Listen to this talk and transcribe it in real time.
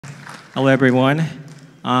Hello, everyone.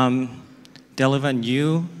 Delivan,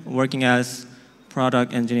 you working as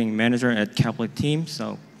product engineering manager at Keplr team.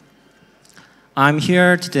 So I'm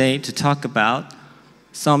here today to talk about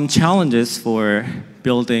some challenges for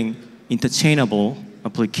building interchainable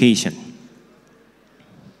application.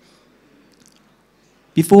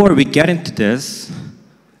 Before we get into this,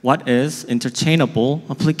 what is interchainable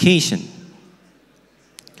application?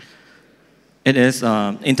 It is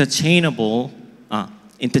interchainable,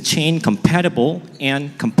 interchain compatible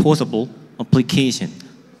and composable application.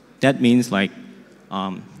 That means like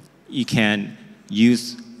you can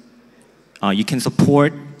use, you can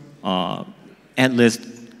support at least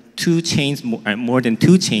two chains, more than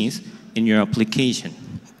two chains in your application.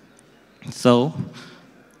 So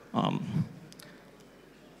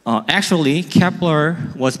actually,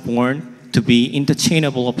 Keplr was born to be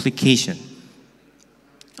interchainable application.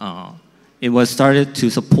 It was started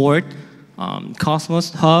to support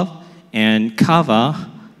Cosmos Hub and Kava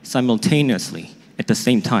simultaneously at the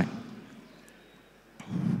same time.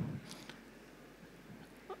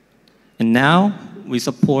 And now we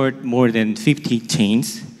support more than 50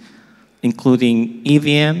 chains, including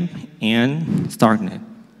EVM and Starknet.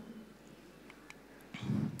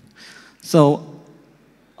 So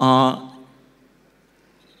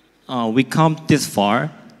we come this far.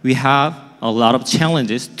 We have a lot of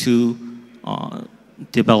challenges to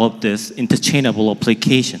develop this interchainable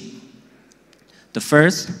application. The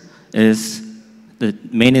first is the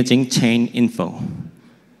managing chain info.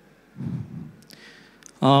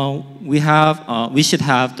 We should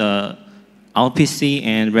have the RPC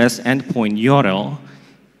and REST endpoint URL,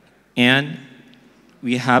 and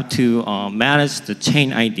we have to manage the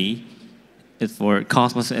chain ID for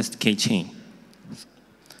Cosmos SDK chain.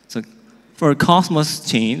 So for Cosmos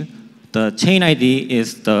chain, the chain ID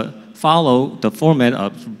is follow the format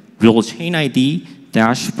of real chain ID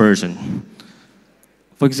dash version.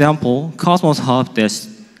 For example, Cosmos Hub dash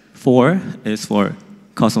 4 is for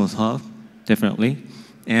Cosmos Hub, definitely.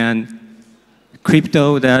 And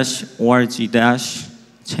crypto dash org dash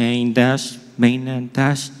chain dash mainnet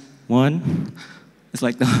dash 1. It's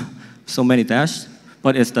like so many dash,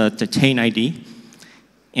 but it's the chain ID.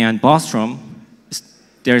 And Bostrom,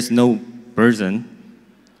 there's no version,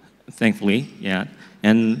 thankfully, yeah.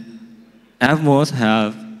 And Avmos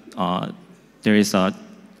have, there is a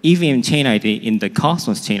EVM chain ID in the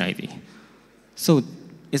Cosmos chain ID. So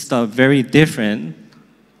it's a very different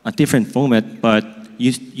format, but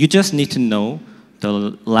you just need to know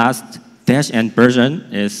the last dash n version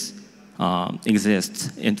exists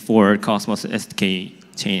for Cosmos SDK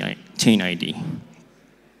chain ID.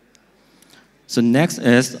 So next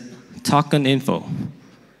is token info.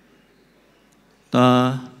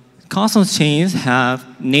 The Cosmos chains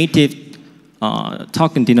have native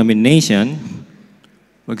token denomination.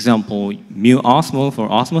 For example, mu osmo for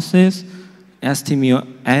osmosis, st mu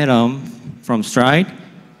atom from Stride,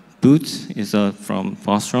 boot is from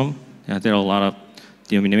Bostrom. Yeah, there are a lot of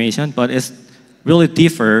denomination, but it's really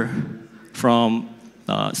differ from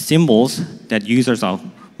symbols that users are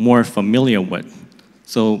more familiar with.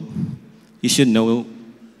 So you should know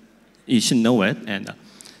it,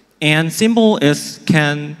 and symbol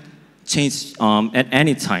can change at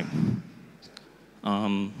any time.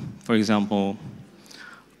 For example,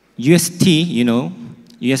 UST,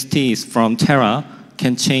 UST is from Terra,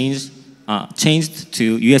 can change changed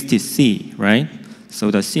to USTC, right?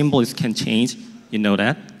 So the symbols can change, you know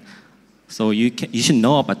that. So you should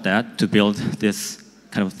know about that to build this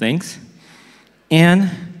kind of things.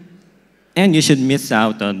 And you should miss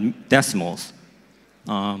out the decimals.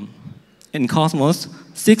 In Cosmos,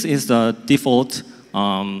 6 is the default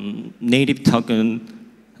native token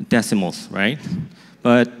decimals, right?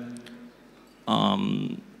 But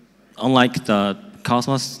unlike the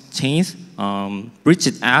Cosmos chains,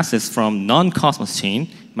 bridged access from non-Cosmos chain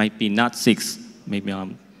might be not 6, maybe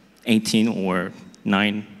 18 or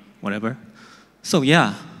 9, whatever. So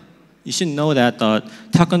yeah, you should know that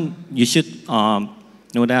token. You should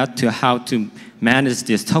know that to how to manage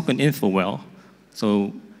this token info well.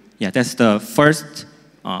 So yeah, that's the first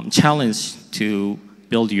challenge to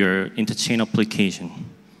build your interchain application.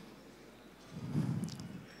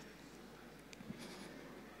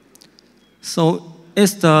 So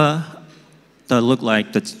it's the look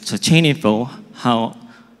like the chain info, how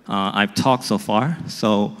I've talked so far.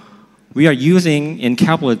 So we are using in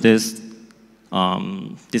Keplr this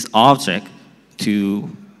object to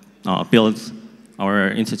build our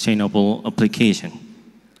interchainable application.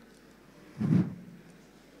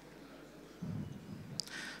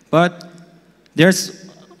 But there's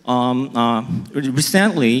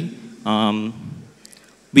recently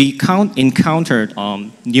we encountered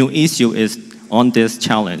new issue is on this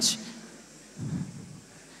challenge.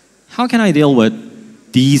 How can I deal with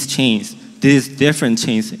these chains, these different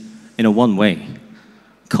chains in a one way?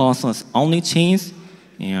 Cosmos only chains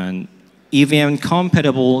and EVM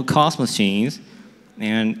compatible Cosmos chains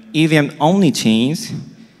and EVM only chains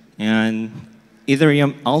and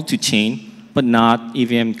Ethereum auto chain, but not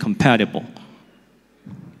EVM compatible.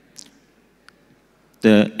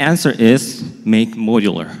 The answer is make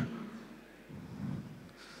modular.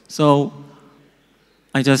 So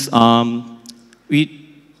I just we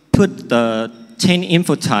put the chain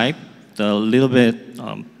info type, the little bit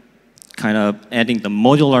kind of adding the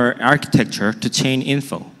modular architecture to chain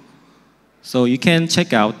info. So you can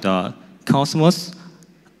check out the Cosmos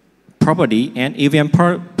property and EVM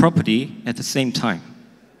property at the same time.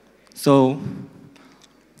 So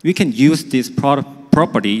we can use this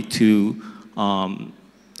property to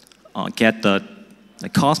get the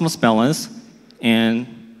Cosmos balance and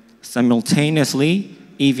simultaneously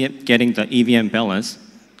getting the EVM balance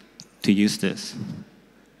to use this.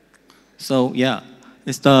 So yeah,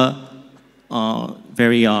 it's the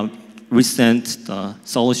very recent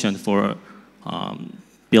solution for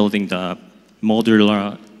building the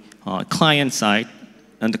modular client side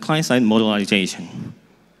and the client side modularization.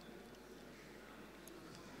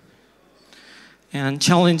 And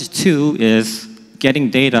challenge 2 is getting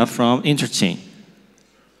data from Interchain.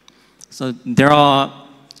 So there are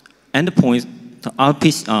endpoints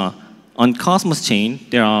on Cosmos chain.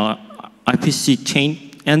 There are IPC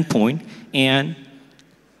chain endpoint and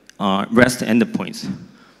REST endpoints.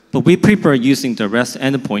 But we prefer using the REST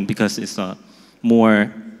endpoint because it's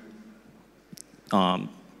more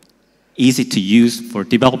easy to use for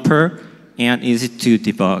developer and easy to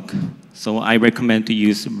debug. So I recommend to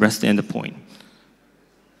use REST endpoint.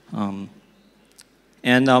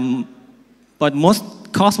 But most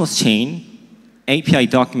Cosmos chain API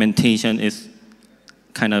documentation is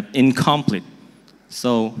kind of incomplete.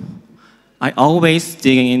 So I always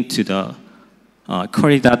dig into the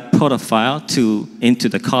query.proto file into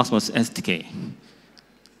the Cosmos SDK.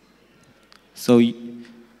 So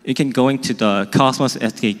you can go into the Cosmos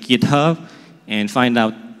SDK GitHub and find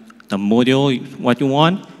out the module, what you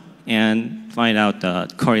want, and find out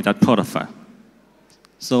the query.proto file.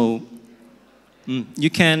 So you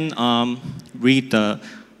can read the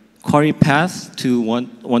query path to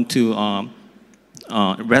want to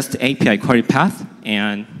REST API query path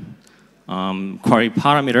and query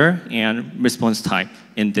parameter and response type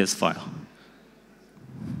in this file.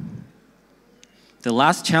 The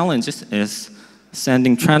last challenge is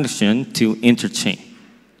sending transaction to Interchain.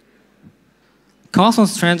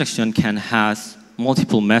 Cosmos transaction can have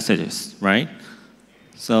multiple messages, right?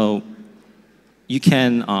 So you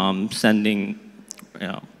can sending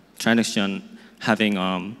transaction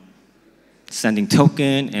having sending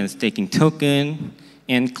token and staking token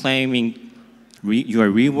and claiming your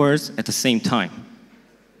rewards at the same time.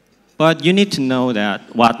 But you need to know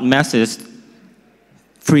that what message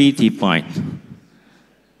predefined.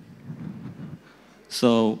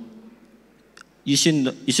 So you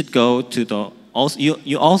should go to the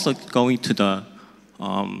you also going to the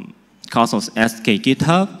Cosmos SDK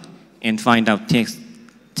GitHub and find out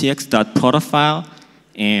tx.proto file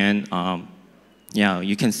and yeah,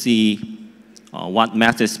 you can see what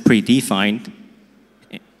method is predefined,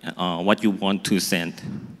 what you want to send.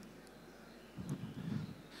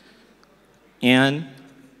 And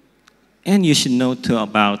you should know too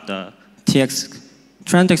about the TX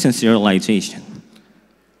transaction serialization.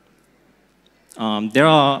 There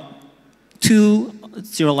are 2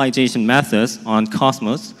 serialization methods on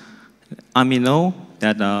Cosmos. Amino,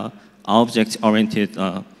 that object-oriented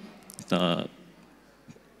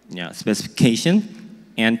specification,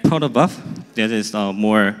 and protobuf, that is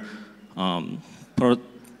more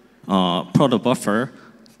protobuffer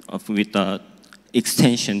with the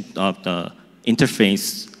extension of the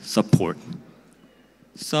interface support.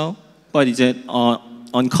 So, but is it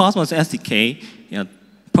on Cosmos SDK?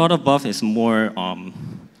 Protobuf is more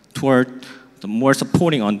toward the more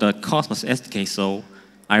supporting on the Cosmos SDK. So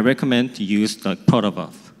I recommend to use the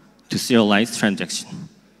protobuf to serialize transaction.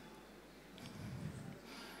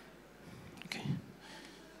 Okay.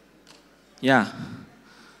 Yeah.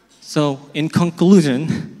 So in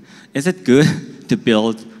conclusion, is it good to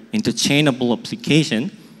build interchainable application?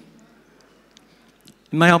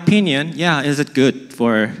 In my opinion, yeah, is it good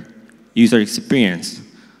for user experience?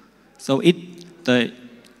 So it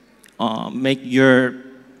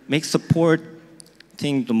make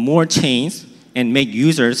supporting the more chains and make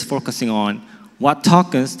users focusing on what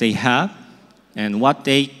tokens they have and what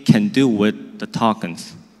they can do with the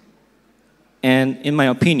tokens. And in my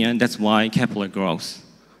opinion, that's why Keplr grows.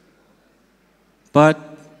 But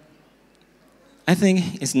I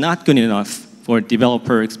think it's not good enough for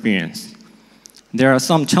developer experience. There are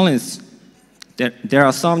some challenges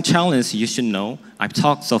you should know. I've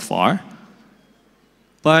talked so far.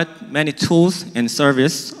 But many tools and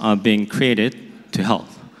services are being created to help.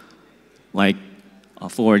 Like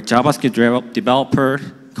for JavaScript developer,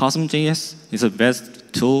 CosmJS is the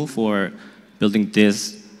best tool for building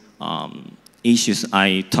these issues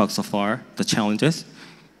I talked so far, the challenges.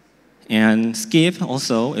 And Skip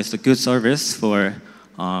also is a good service for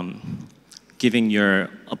giving your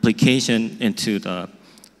application into the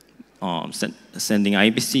sending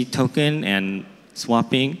IBC token and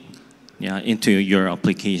swapping into your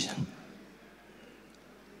application.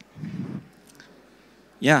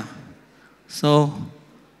 Yeah, so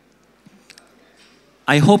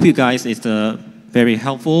I hope you guys is very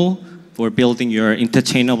helpful for building your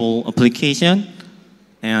interchainable application,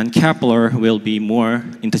 and Keplr will be more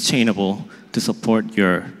interchainable to support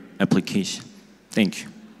your application. Thank you.